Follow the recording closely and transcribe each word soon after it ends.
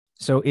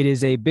So it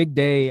is a big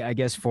day, I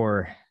guess,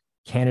 for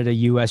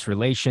Canada-US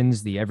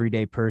relations, the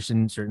everyday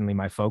person, certainly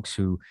my folks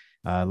who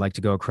like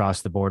to go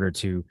across the border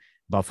to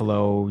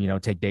Buffalo,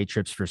 take day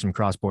trips for some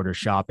cross-border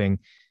shopping.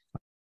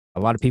 A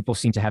lot of people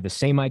seem to have the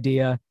same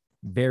idea,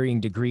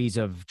 varying degrees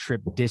of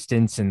trip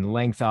distance and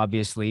length,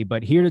 obviously.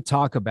 But here to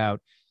talk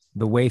about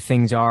the way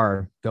things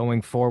are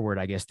going forward,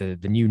 I guess the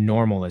new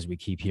normal, as we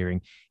keep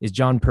hearing, is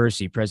John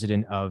Percy,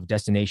 president of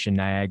Destination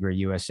Niagara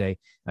USA.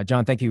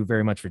 John, thank you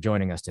very much for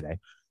joining us today.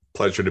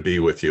 Pleasure to be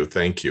with you.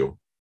 Thank you.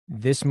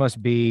 This must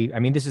be,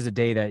 this is a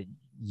day that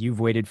you've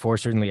waited for.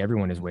 Certainly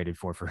everyone has waited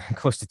for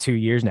close to 2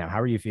 years now.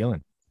 How are you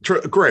feeling?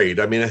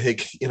 Great. I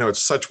think,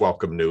 it's such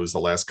welcome news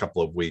the last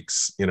couple of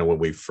weeks, when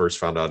we first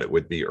found out it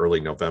would be early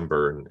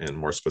November and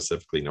more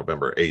specifically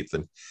November 8th.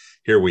 And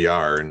here we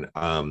are.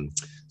 And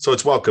so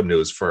it's welcome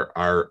news for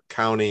our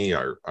county,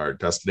 our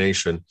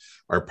destination,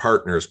 our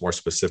partners, more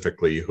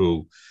specifically,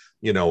 who,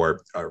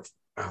 are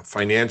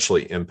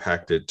financially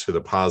impacted to the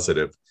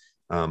positive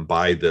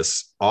by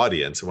this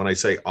audience. And when I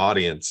say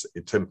audience,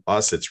 to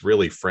us, it's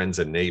really friends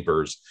and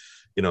neighbors,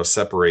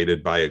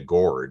 separated by a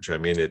gorge.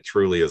 It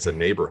truly is a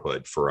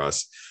neighborhood for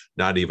us,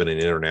 not even an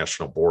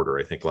international border.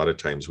 I think a lot of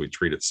times we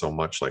treat it so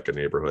much like a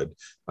neighborhood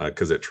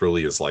because it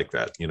truly is like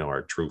that,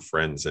 our true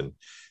friends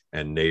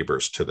and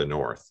neighbors to the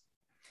north.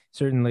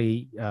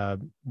 Certainly,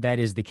 that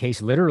is the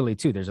case literally,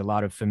 too. There's a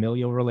lot of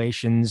familial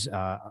relations.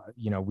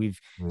 We've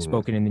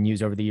spoken in the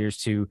news over the years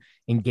to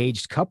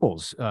engaged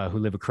couples who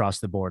live across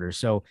the border.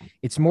 So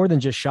it's more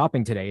than just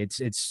shopping today.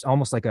 It's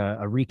almost like a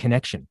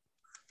reconnection.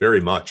 Very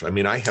much.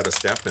 I had a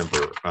staff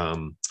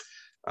member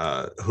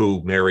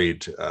who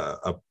married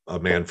a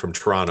man from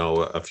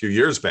Toronto a few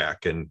years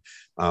back and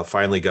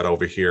finally got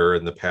over here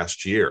in the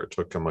past year. It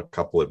took him a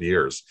couple of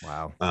years.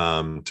 Wow.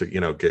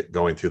 To get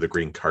going through the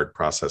green card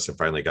process and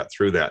finally got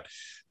through that.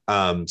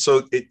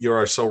 You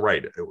are so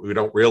right. We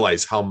don't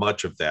realize how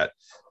much of that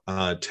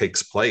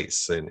takes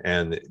place. And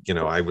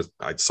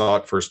I saw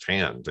it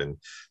firsthand.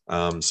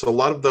 And so a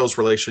lot of those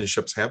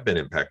relationships have been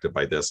impacted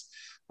by this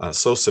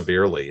so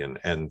severely.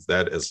 And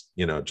that is,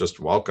 just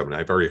welcome. And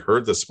I've already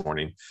heard this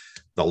morning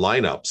the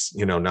lineups,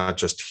 not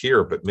just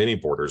here, but many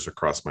borders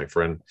across. My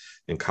friend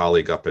and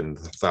colleague up in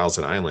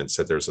Thousand Islands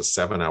said there's a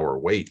 7-hour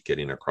wait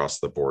getting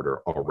across the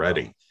border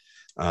already.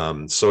 I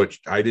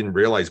didn't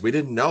realize, we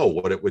didn't know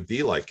what it would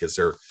be like. Is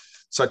there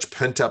such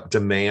pent up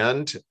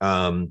demand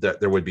that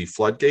there would be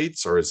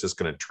floodgates, or is this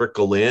going to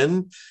trickle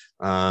in?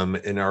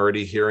 And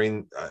already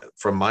hearing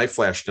from my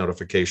flash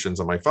notifications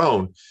on my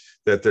phone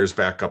that there's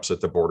backups at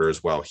the border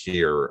as well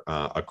here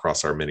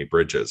across our many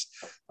bridges.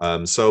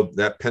 So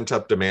that pent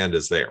up demand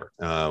is there,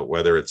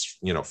 whether it's,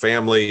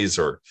 families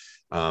or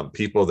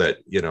people that,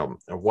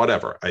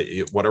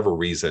 whatever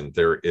reason,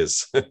 there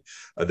is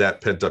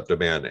that pent up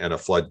demand and a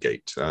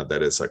floodgate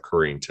that is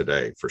occurring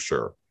today for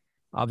sure.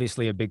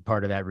 Obviously, a big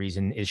part of that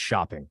reason is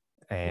shopping.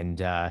 And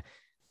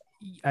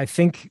I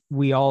think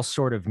we all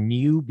sort of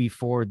knew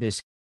before this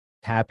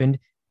happened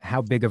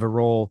how big of a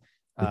role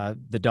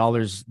the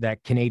dollars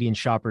that Canadian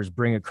shoppers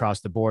bring across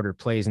the border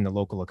plays in the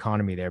local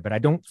economy there. But I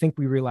don't think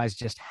we realize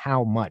just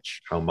how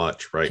much.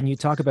 Right. Can you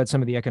talk about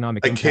some of the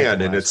economic impact? I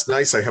can, and it's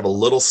nice. I have a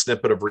little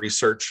snippet of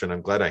research, and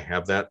I'm glad I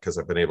have that because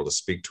I've been able to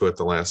speak to it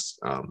the last,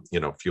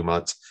 few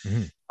months,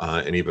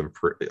 and even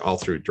all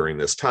through during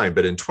this time.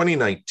 But in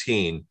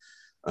 2019,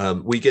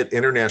 we get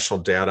international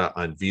data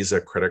on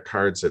Visa credit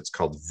cards. It's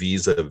called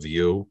Visa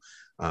View.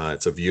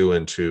 It's a view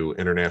into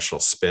international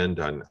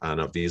spend on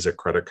a Visa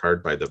credit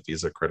card by the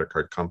Visa credit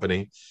card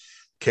company.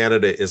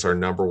 Canada is our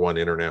number one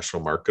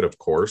international market, of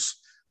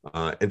course.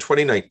 In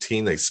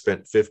 2019, they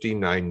spent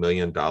 $59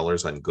 million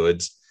on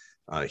goods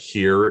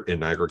here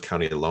in Niagara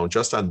County alone,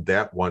 just on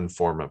that one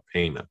form of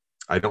payment.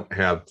 I don't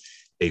have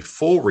a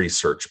full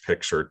research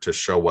picture to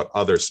show what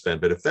others spend,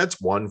 but if that's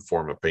one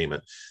form of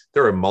payment,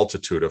 there are a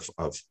multitude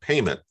of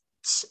payments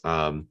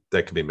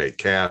that can be made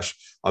cash,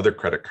 other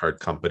credit card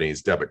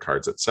companies, debit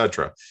cards, et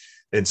cetera.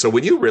 And so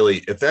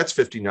if that's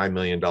 $59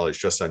 million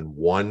just on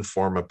one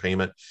form of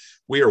payment,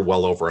 we are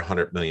well over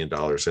 $100 million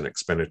in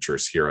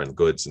expenditures here on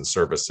goods and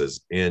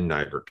services in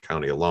Niagara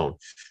County alone.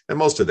 And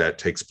most of that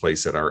takes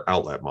place at our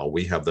outlet mall.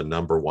 We have the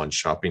number one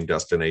shopping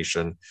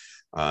destination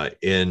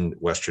in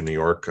Western New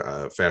York.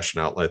 Fashion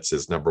Outlets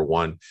is number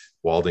one.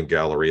 Walden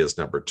Gallery is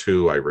number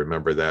two. I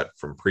remember that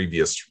from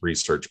previous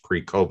research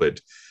pre-COVID.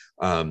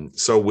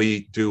 So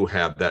we do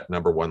have that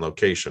number one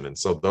location. And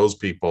so those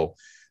people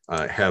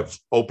have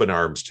open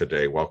arms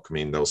today,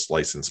 welcoming those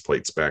license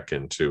plates back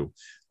into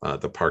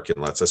the parking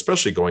lots,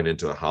 especially going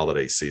into the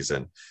holiday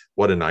season.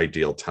 What an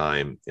ideal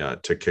time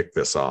to kick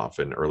this off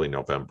in early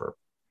November.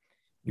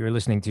 You're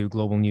listening to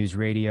Global News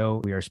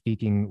Radio. We are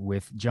speaking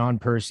with John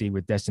Percy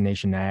with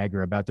Destination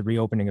Niagara about the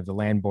reopening of the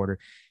land border.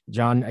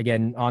 John,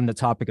 again, on the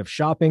topic of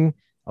shopping,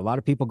 a lot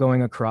of people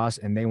going across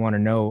and they want to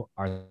know,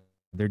 are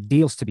there are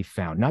deals to be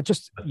found, not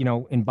just,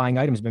 in buying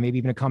items, but maybe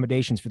even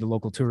accommodations for the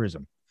local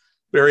tourism?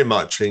 Very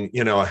much. And,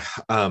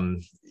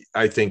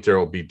 I think there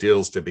will be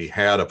deals to be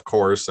had, of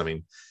course.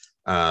 And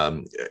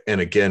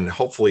again,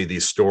 hopefully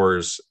these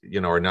stores,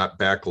 are not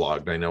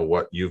backlogged. I know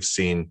what you've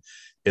seen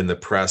in the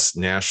press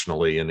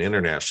nationally and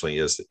internationally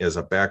is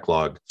a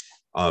backlog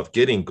of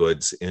getting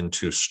goods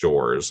into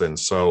stores. And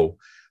so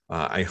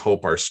I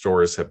hope our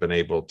stores have been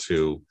able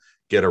to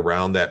get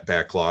around that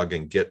backlog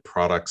and get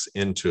products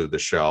into the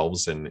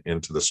shelves and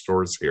into the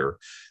stores here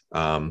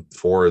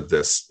for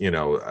this,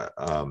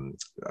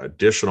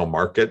 additional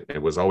market.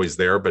 It was always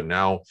there, but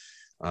now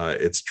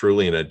it's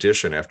truly an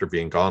addition after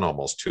being gone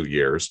almost 2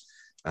 years.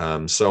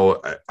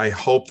 So I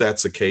hope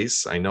that's the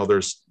case. I know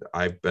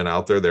I've been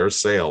out there,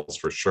 there's sales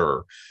for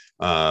sure.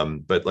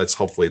 But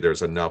hopefully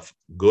there's enough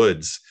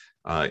goods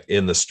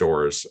in the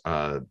stores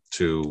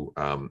to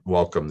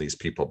welcome these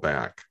people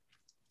back.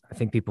 I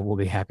think people will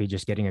be happy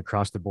just getting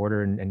across the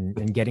border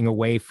and getting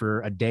away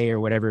for a day or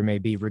whatever it may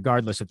be,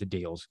 regardless of the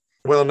deals.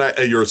 Well,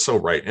 you're so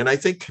right. And I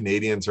think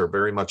Canadians are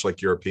very much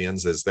like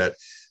Europeans, is that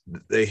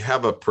they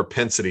have a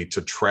propensity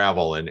to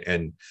travel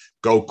and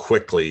go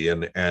quickly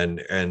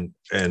and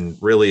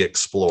really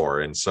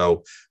explore. And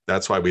so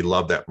that's why we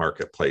love that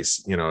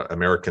marketplace.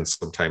 Americans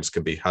sometimes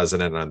can be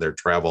hesitant on their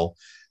travel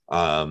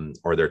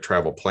or their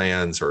travel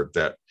plans, or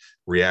that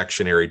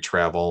reactionary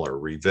travel or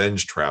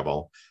revenge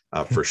travel.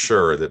 For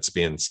sure, that's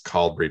being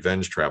called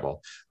revenge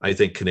travel. I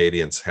think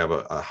Canadians have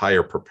a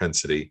higher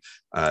propensity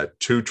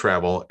to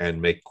travel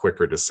and make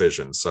quicker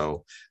decisions.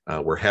 So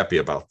we're happy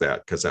about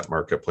that, because that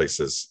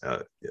marketplace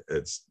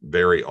it's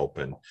very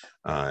open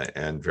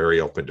and very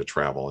open to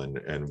travel.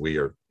 And we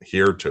are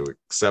here to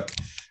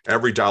accept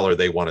every dollar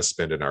they want to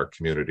spend in our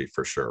community,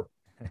 for sure.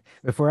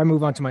 Before I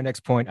move on to my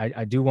next point,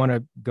 I do want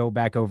to go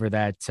back over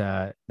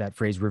that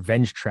phrase,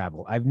 revenge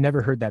travel. I've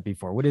never heard that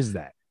before. What is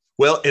that?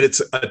 Well, and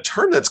it's a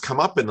term that's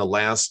come up in the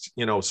last,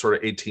 sort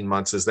of 18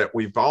 months, is that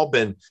we've all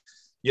been,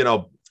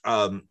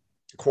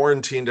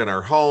 quarantined in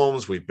our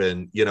homes. We've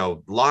been,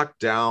 locked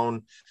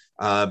down.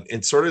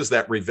 And sort of is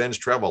that revenge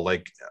travel,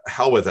 like,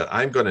 hell with it.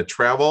 I'm going to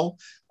travel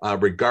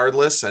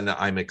regardless. And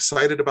I'm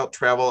excited about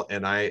travel.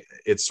 And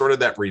it's sort of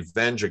that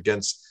revenge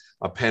against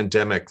a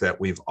pandemic that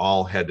we've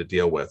all had to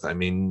deal with. I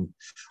mean,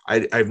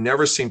 I've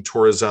never seen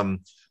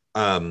tourism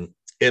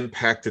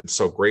impacted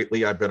so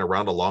greatly. I've been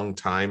around a long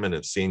time and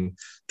have seen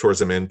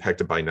tourism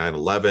impacted by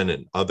 9/11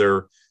 and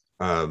other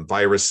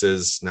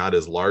viruses, not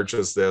as large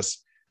as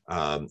this.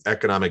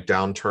 Economic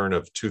downturn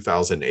of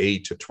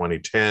 2008 to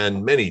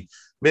 2010,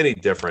 many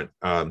different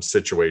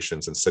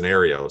situations and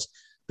scenarios.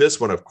 This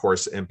one, of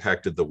course,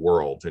 impacted the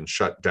world and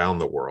shut down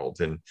the world.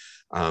 And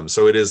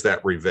so it is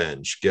that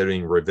revenge,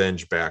 getting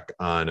revenge back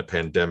on a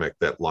pandemic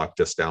that locked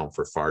us down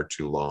for far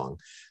too long.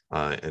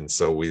 And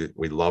so we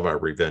love our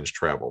revenge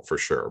travel, for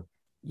sure.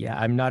 Yeah,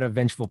 I'm not a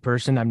vengeful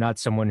person. I'm not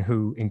someone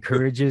who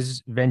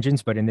encourages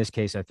vengeance, but in this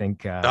case, I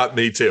think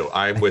me too.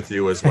 I'm with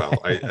you as well.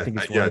 I think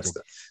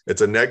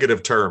it's a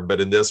negative term, but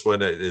in this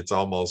one, it's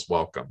almost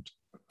welcomed.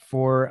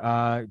 For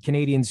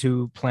Canadians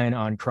who plan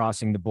on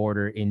crossing the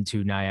border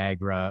into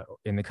Niagara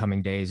in the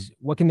coming days,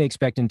 what can they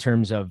expect in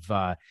terms of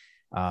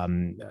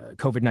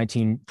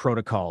COVID-19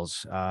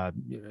 protocols?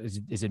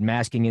 Is it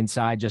masking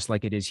inside just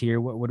like it is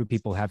here? What do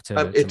people have to?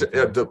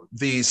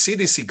 The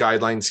CDC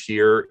guidelines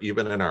here,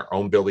 even in our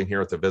own building here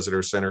at the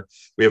Visitor Center,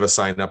 we have a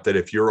sign up that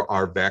if you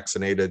are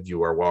vaccinated,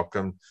 you are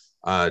welcome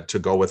to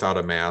go without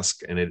a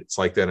mask. And it's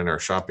like that in our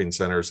shopping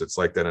centers. It's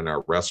like that in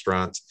our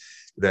restaurants.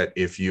 That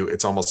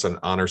it's almost an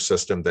honor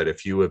system that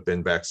if you have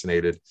been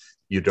vaccinated,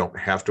 you don't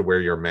have to wear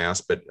your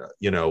mask, but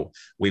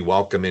we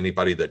welcome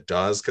anybody that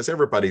does, because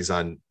everybody's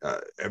on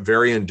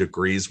varying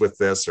degrees with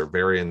this, or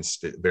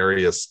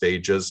various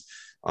stages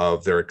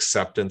of their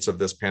acceptance of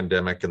this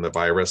pandemic and the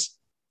virus.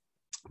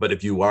 But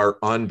if you are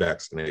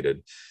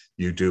unvaccinated,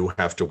 you do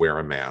have to wear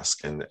a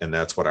mask, and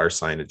that's what our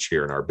signage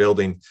here in our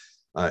building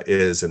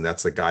is, and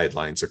that's the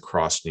guidelines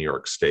across New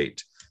York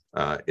State.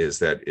 Is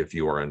that if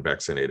you are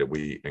unvaccinated,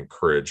 we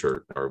encourage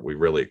or we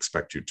really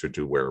expect you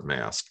to wear a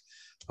mask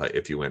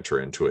if you enter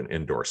into an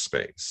indoor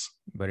space.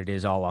 But it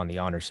is all on the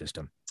honor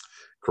system.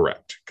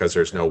 Correct, because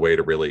there's no way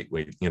to really,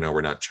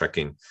 we're not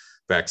checking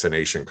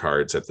vaccination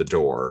cards at the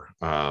door.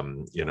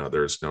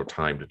 There's no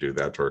time to do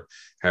that, or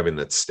having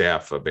the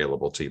staff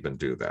available to even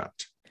do that.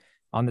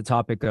 On the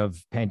topic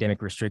of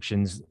pandemic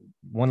restrictions,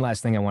 one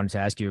last thing I wanted to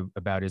ask you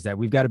about is that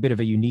we've got a bit of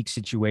a unique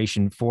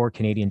situation for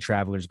Canadian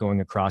travelers going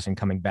across and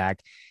coming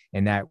back,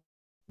 and that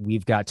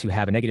we've got to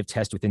have a negative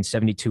test within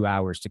 72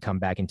 hours to come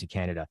back into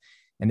Canada.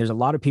 And there's a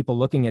lot of people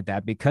looking at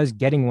that, because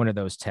getting one of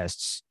those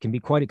tests can be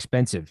quite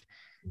expensive.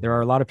 There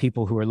are a lot of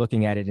people who are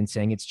looking at it and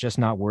saying, it's just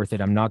not worth it.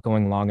 I'm not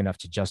going long enough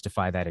to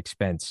justify that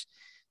expense.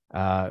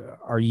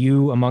 Are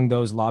you among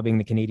those lobbying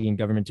the Canadian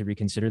government to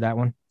reconsider that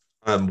one?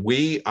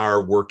 We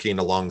are working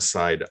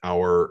alongside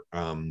our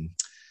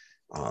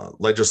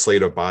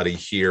legislative body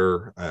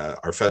here,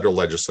 our federal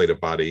legislative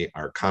body.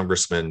 Our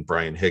Congressman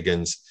Brian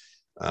Higgins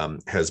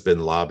has been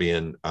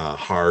lobbying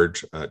hard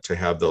to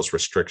have those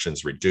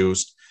restrictions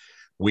reduced.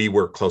 We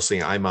work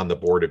closely. I'm on the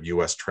board of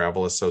U.S.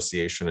 Travel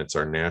Association. It's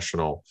our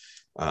national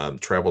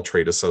travel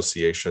trade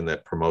association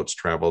that promotes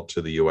travel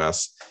to the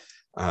U.S.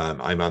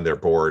 I'm on their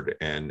board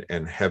and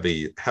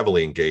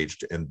heavily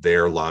engaged in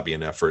their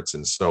lobbying efforts.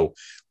 And so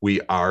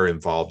we are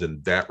involved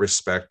in that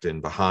respect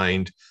and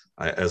behind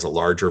as a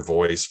larger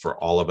voice for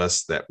all of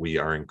us, that we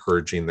are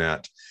encouraging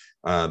that.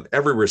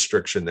 Every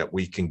restriction that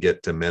we can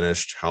get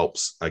diminished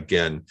helps,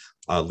 again,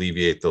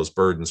 alleviate those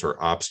burdens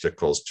or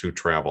obstacles to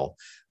travel.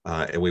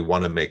 And we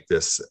want to make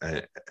this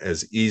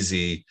as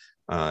easy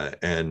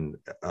and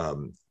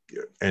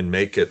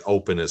make it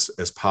open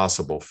as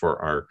possible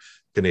for our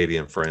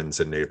Canadian friends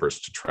and neighbors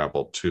to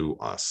travel to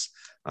us.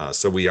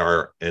 So we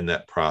are in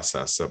that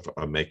process of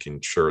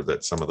making sure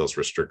that some of those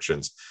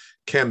restrictions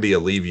can be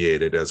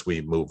alleviated as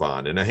we move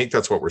on. And I think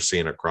that's what we're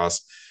seeing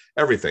across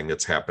everything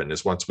that's happened,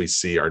 is once we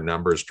see our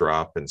numbers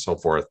drop and so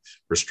forth,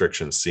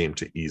 restrictions seem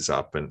to ease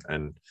up,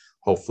 and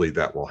hopefully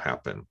that will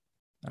happen.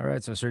 All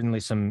right. So certainly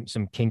some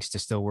kinks to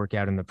still work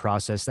out in the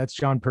process. That's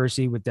John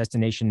Percy with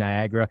Destination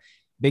Niagara.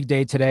 Big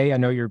day today. I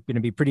know you're going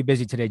to be pretty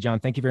busy today, John.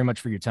 Thank you very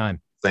much for your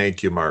time.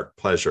 Thank you, Mark.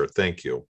 Pleasure. Thank you.